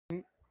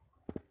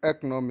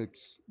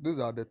economics. These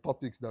are the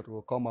topics that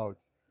will come out.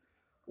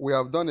 We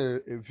have done a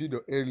video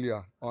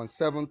earlier on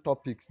 7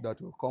 topics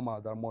that will come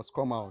out, that must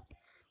come out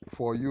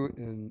for you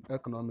in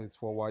economics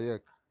for WAEC.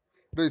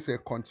 This is a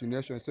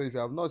continuation. So if you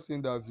have not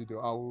seen that video,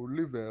 I will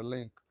leave a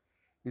link.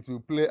 It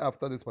will play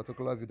after this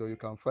particular video. You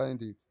can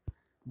find it.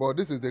 But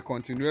this is the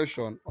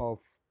continuation of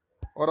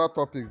other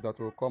topics that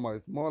will come out.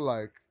 It's more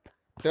like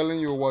telling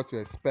you what to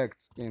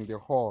expect in the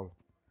hall.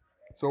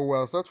 So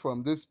we'll start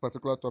from this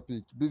particular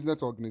topic: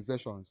 business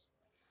organizations,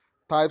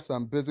 types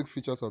and basic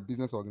features of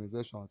business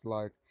organizations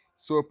like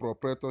sole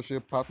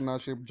proprietorship,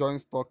 partnership,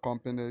 joint stock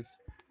companies,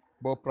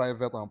 both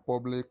private and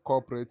public,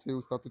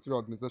 cooperative, statutory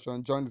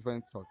organization, joint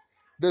venture.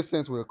 These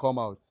things will come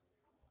out.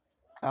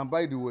 And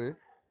by the way,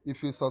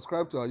 if you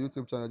subscribe to our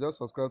YouTube channel, just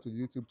subscribe to the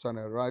YouTube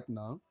channel right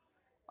now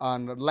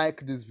and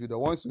like this video.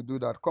 Once you do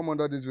that, come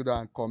under this video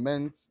and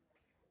comment.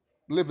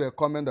 Leave a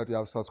comment that you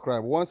have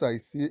subscribed. Once I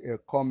see a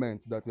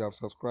comment that you have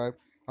subscribed,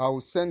 I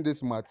will send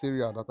this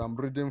material that I'm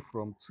reading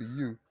from to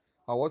you.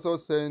 I'll also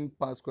send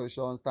past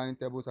questions,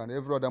 timetables, and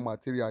every other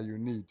material you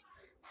need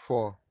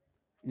for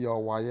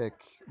your WAEC.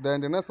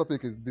 Then the next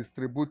topic is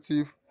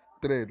distributive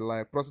trade,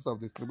 like process of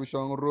distribution,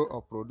 role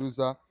of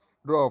producer,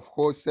 role of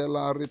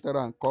wholesaler,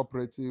 retailer, and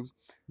cooperatives,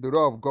 the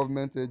role of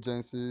government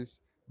agencies,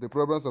 the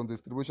problems of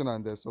distribution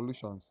and their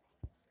solutions.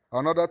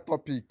 Another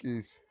topic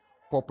is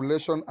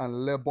population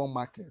and labor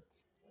market.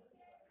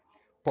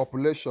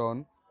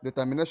 Population,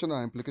 determination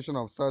and implication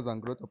of size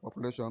and growth of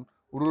population,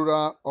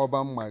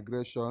 rural-urban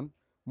migration,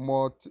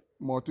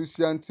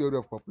 Malthusian theory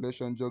of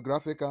population,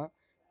 geographical,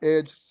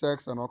 age,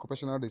 sex, and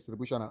occupational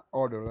distribution, and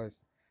all the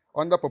rest.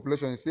 Under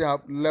population, you still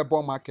have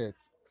labor market,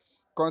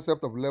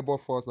 concept of labor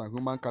force and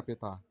human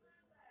capital,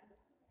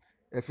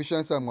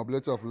 efficiency and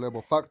mobility of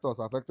labor, factors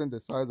affecting the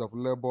size of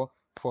labor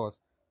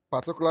force,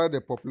 particularly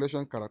the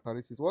population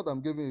characteristics. What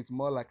I'm giving is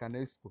more like an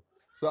expo.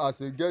 So as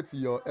you get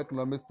your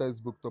economics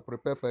textbook to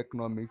prepare for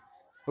economics,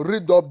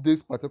 read up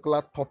these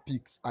particular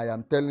topics I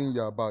am telling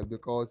you about,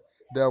 because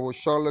they will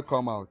surely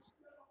come out.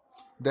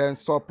 Then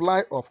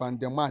supply of and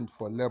demand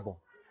for labor,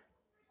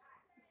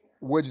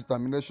 wage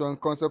determination,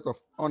 concept of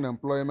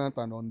unemployment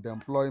and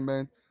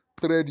underemployment,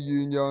 trade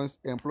unions,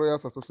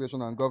 employers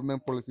association, and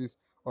government policies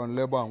on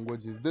labor and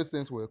wages. These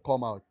things will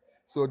come out.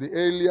 So the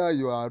earlier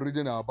you are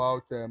reading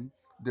about them,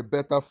 the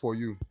better for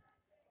you.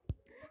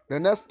 The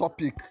next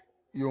topic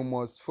you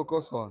must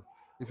focus on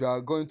if you are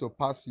going to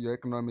pass your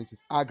economics is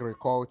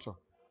agriculture.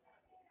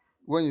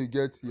 When you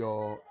get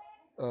your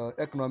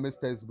economics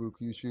textbook,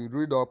 you should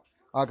read up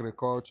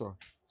agriculture,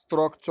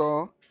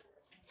 structure,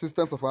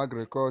 systems of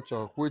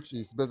agriculture, which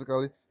is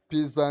basically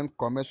peasant,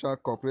 commercial,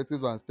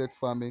 cooperative, and state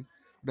farming,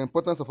 the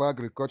importance of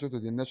agriculture to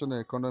the national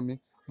economy,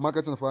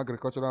 marketing of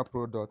agricultural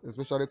products,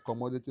 especially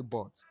commodity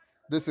boards.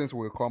 These things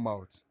will come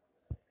out.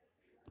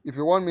 If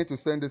you want me to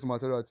send this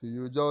material to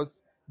you,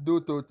 just do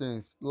 2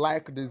 things: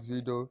 like this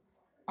video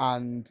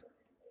and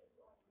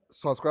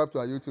subscribe to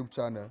our YouTube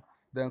channel.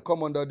 Then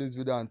come under this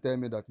video and tell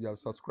me that you have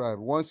subscribed.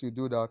 Once you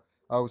do that,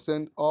 I will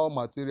send all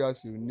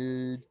materials you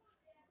need,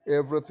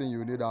 everything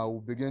you need, and I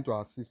will begin to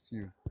assist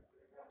you.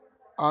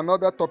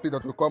 Another topic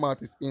that will come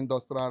out is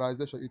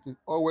industrialization. It is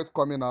always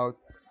coming out,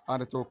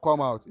 and it will come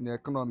out in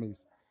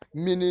economics.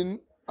 Meaning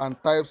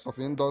and types of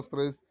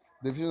industries,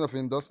 division of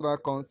industrial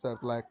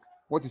concept, like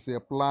what is a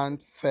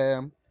plant,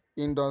 firm,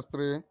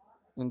 industry,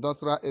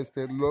 industrial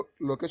estate,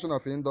 location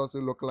of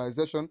industry,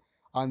 localization,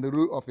 and the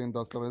role of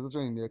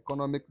industrialization in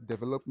economic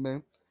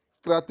development,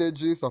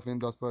 strategies of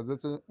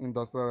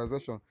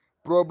industrialization,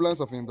 problems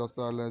of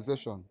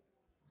industrialization,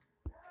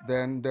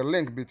 then the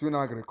link between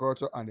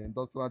agriculture and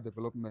industrial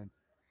development.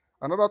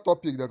 Another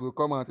topic that will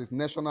come out is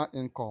national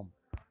income.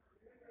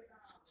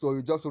 So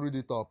you just read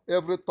it up.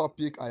 Every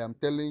topic I am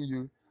telling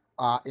you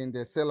are in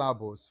the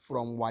syllabus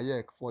from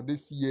WAEC for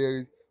this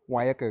year's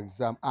WAEC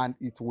exam, and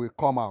it will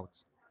come out.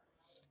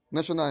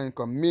 National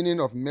income, meaning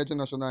of major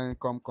national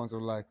income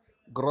concept like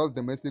gross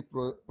domestic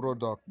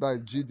product, that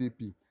is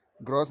GDP,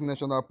 gross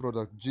national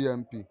product,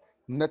 GNP,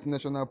 net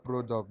national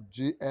product,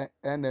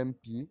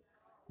 NNP,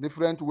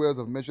 different ways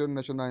of measuring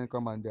national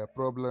income and their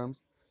problems,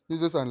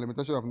 uses and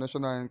limitation of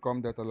national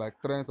income data like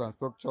trends and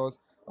structures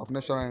of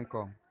national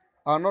income.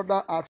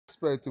 Another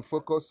aspect to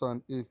focus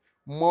on is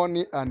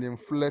money and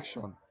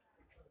inflation.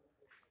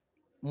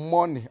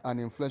 Money and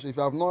inflation. If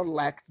you have not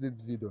liked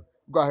this video,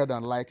 go ahead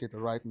and like it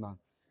right now.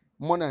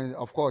 Money, and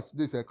of course,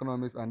 this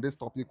economics and this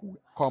topic will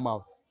come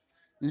out.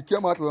 It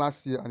came out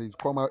last year, and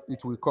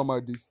it will come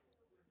out this.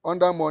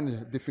 Under money,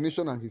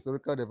 definition and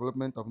historical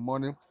development of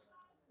money,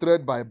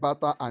 trade by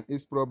barter and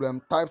its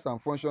problem, types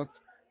and functions,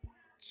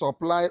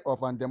 supply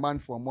of and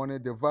demand for money,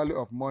 the value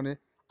of money,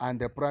 and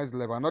the price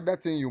level. Another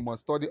thing you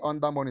must study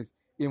under money is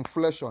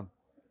inflation,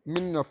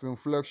 meaning of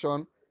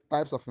inflation,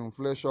 types of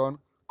inflation,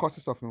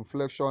 causes of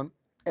inflation,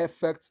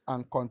 effects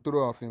and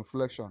control of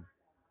inflation.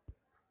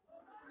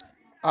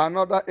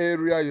 Another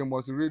area you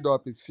must read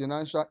up is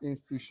financial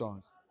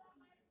institutions.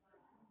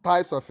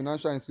 Types of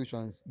financial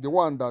institutions. The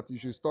one that you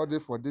should study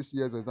for this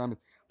year's exam is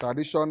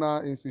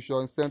traditional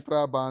institutions,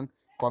 central bank,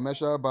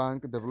 commercial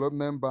bank,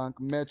 development bank,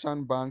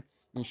 merchant bank,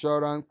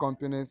 insurance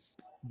companies,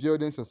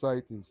 building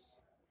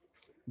societies,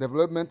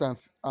 development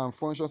and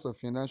functions of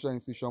financial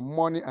institution,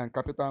 money and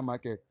capital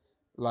market,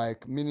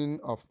 like meaning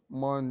of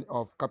money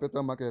of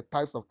capital market,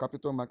 types of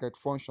capital market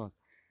functions.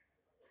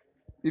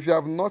 If you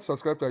have not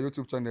subscribed to our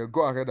YouTube channel,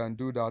 go ahead and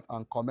do that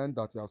and comment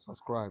that you have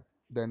subscribed.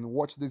 Then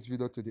watch this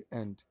video to the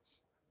end.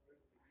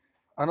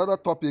 Another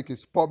topic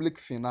is public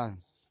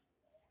finance.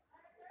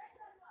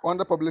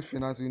 Under public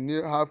finance, we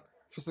need have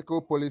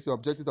fiscal policy,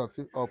 objectives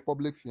of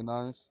public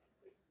finance,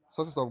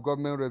 sources of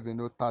government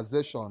revenue,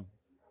 taxation.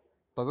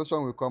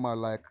 Taxation will come out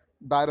like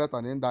direct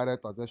and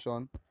indirect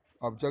taxation,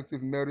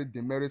 objective, merit,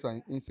 demerits,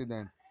 and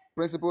incident,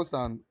 principles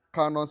and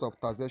canons of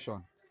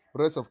taxation,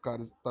 rates of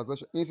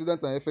taxation,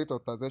 incident and effect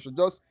of taxation.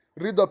 Just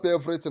read up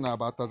everything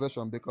about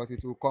taxation because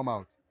it will come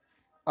out.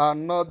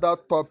 Another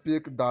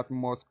topic that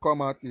must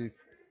come out is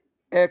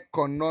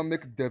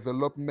economic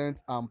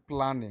development and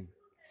planning.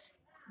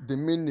 The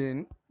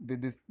meaning,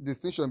 the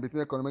distinction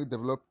between economic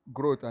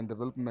growth and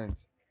development,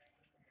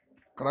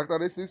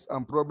 characteristics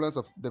and problems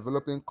of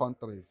developing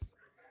countries,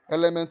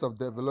 elements of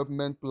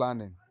development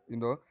planning,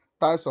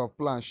 types of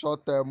plan,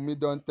 short term,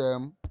 medium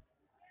term,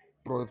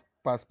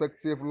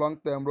 perspective, long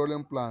term,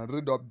 rolling plan.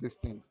 Read up these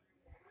things.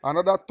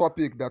 Another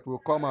topic that will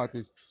come out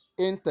is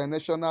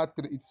international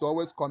trade. It's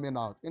always coming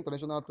out.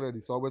 International trade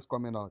is always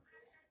coming out.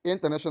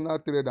 International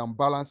trade and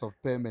balance of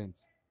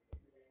payments.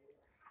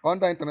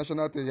 Under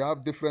international trade, you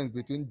have difference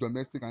between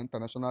domestic and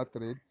international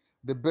trade,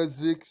 the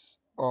basics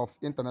of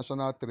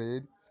international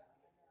trade,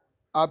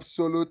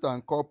 absolute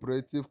and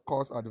cooperative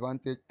cost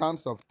advantage,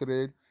 terms of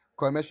trade,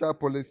 commercial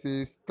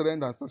policies,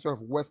 trend and structure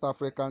of West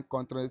African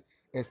countries,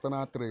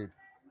 external trade.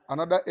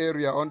 Another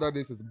area under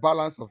this is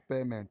balance of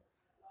payment,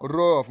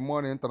 role of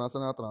money in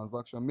international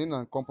transaction, meaning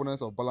and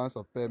components of balance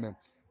of payment,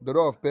 the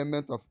role of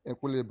payment of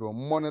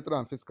equilibrium, monetary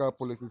and fiscal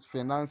policies,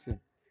 financing.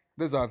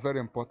 These are very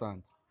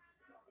important.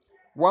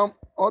 One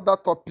other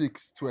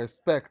topics to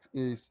expect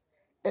is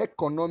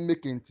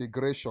economic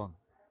integration.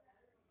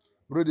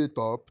 Read it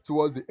up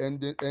towards the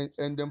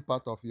ending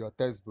part of your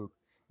textbook.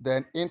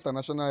 Then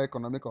international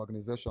economic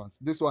organizations.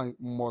 This one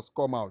must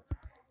come out,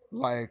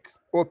 like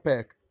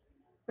OPEC,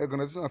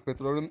 Organization of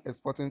Petroleum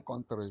Exporting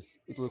Countries.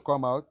 It will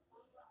come out.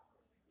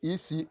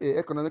 ECA,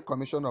 Economic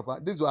Commission of.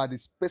 These are the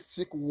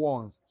specific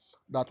ones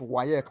that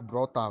WAEC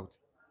brought out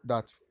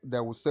that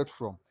they will set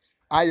from.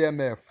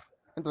 IMF,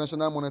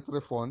 International Monetary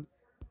Fund,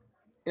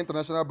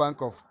 International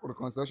Bank of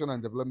Reconstruction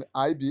and Development,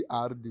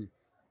 IBRD,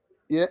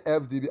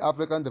 AFDB,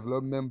 African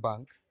Development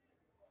Bank,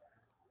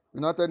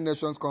 United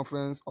Nations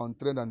Conference on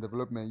Trade and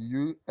Development,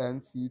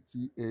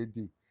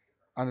 UNCTAD,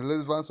 and the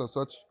relevance of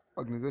such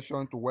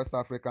organization to West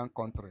African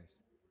countries.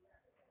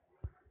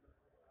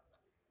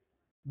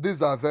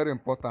 These are very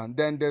important.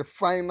 Then the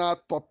final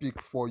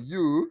topic for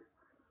you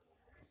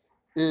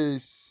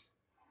is,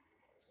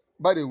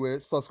 by the way,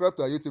 subscribe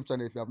to our YouTube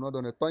channel if you have not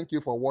done it. Thank you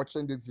for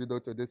watching this video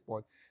to this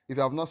point. If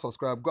you have not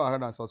subscribed, go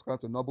ahead and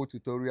subscribe to Noble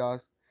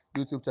Tutorials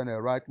YouTube channel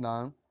right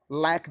now.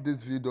 Like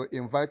this video,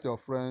 invite your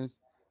friends,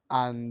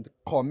 and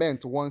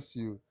comment once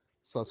you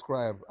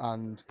subscribe.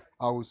 And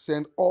I will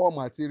send all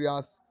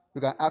materials.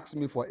 You can ask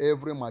me for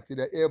every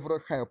material, every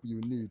help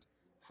you need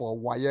for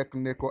WAEC,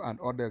 NECO, and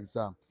other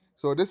exams.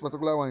 So this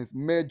particular one is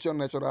major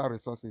natural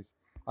resources.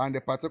 And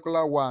the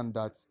particular one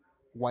that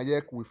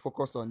WAEC will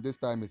focus on this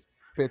time is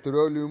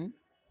petroleum,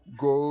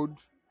 gold,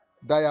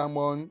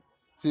 diamond,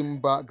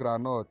 timber,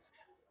 granite,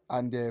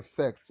 and the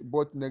effect,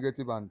 both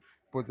negative and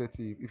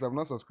positive. If you have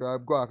not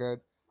subscribed, go ahead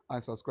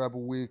and subscribe.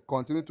 We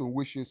continue to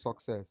wish you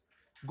success.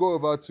 Go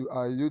over to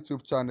our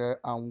YouTube channel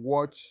and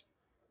watch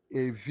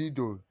a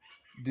video.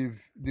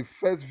 The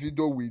first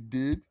video we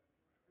did,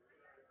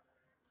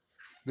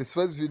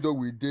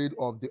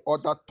 of the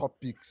other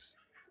topics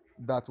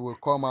that will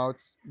come out.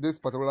 This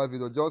particular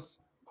video, just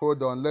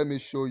hold on, let me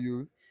show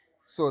you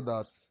so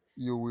that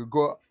you will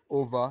go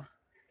over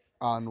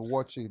and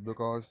watch it,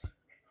 because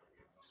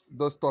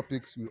those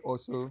topics will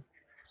also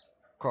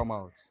come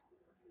out.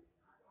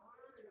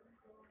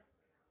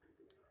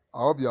 I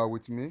hope you are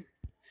with me.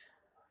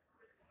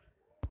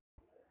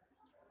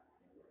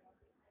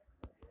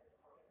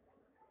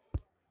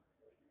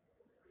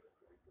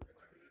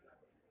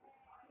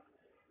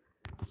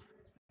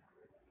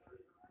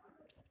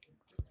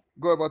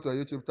 Go over to our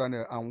YouTube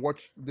channel and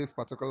watch this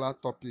particular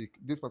topic,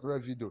 this particular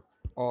video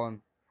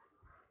on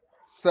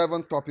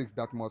 7 topics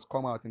that must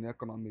come out in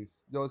economics.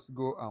 Just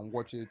go and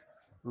watch it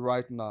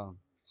right now.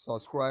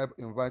 Subscribe,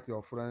 invite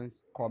your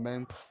friends,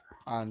 comment,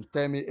 and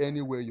tell me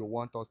any way you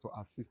want us to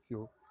assist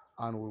you,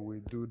 and we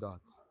will do that.